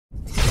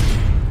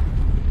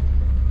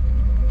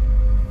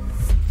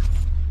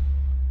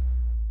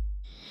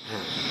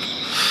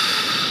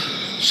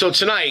So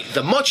tonight,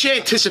 the much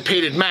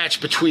anticipated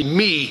match between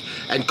me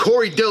and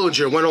Corey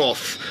Dillinger went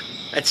off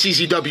at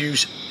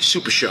CZW's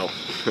SuperShow.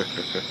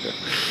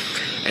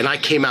 And I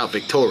came out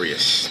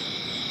victorious,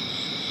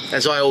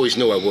 as I always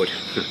knew I would.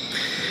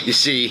 You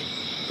see,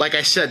 like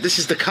I said, this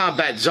is the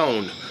combat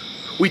zone.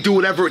 We do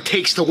whatever it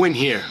takes to win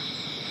here.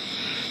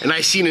 And I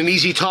seen an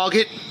easy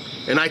target,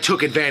 and I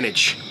took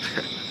advantage.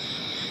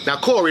 Now,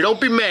 Corey, don't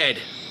be mad.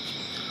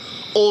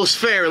 All is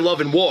fair in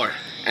love and war.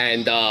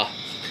 And,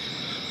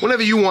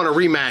 whenever you want a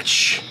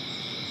rematch,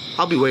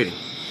 I'll be waiting.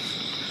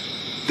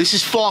 This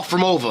is far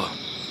from over.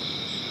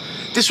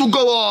 This will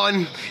go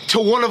on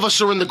till one of us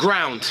are in the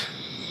ground.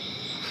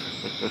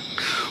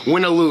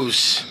 Win or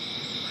lose,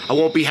 I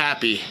won't be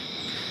happy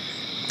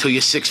till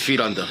you're 6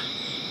 feet under.